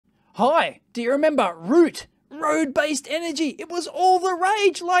Hi, do you remember Rouute? Road-based energy. It was all the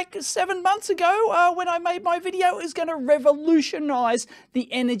rage like 7 months ago when I made my video. It was going to revolutionize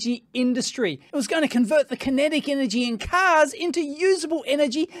the energy industry. It was going to convert the kinetic energy in cars into usable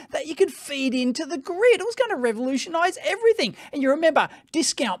energy that you could feed into the grid. It was going to revolutionize everything. And you remember,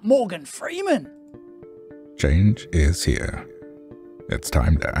 discount Morgan Freeman. Change is here. It's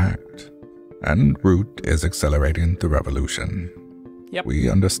time to act. And Rouute is accelerating the revolution. Yep. We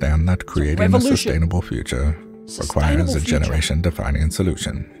understand that creating a sustainable future requires a generation-defining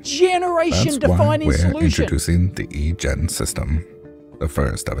solution. Generation-defining solution. That's why we're introducing the eGen system, the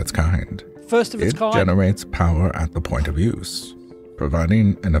first of its kind. First of its kind. It generates power at the point of use,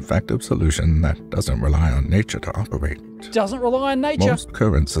 providing an effective solution that doesn't rely on nature to operate. Doesn't rely on nature. Most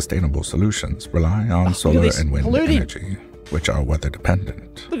current sustainable solutions rely on solar and wind energy, which are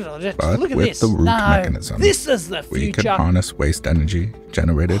weather-dependent. But with the Rouute mechanism, this is the future. We can harness waste energy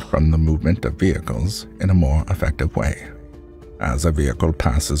generated from the movement of vehicles in a more effective way. As a vehicle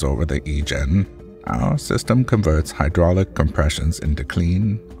passes over the eGen, our system converts hydraulic compressions into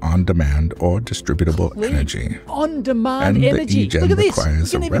clean, on-demand, or distributable energy. On-demand energy. And the eGen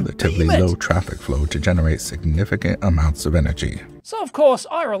requires a relatively low traffic flow to generate significant amounts of energy. So, of course,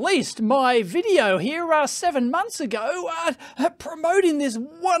 I released my video here 7 months ago promoting this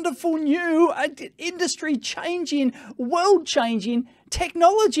wonderful new industry-changing, world-changing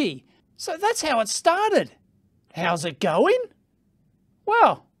technology. So that's how it started. How's it going?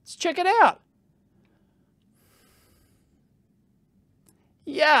 Well, let's check it out.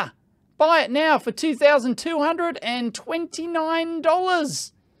 Yeah, buy it now for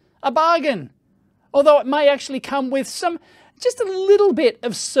 $2,229. A bargain. Although it may actually come with just a little bit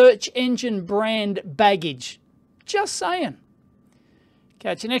of search engine brand baggage. Just saying.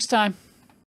 Catch you next time.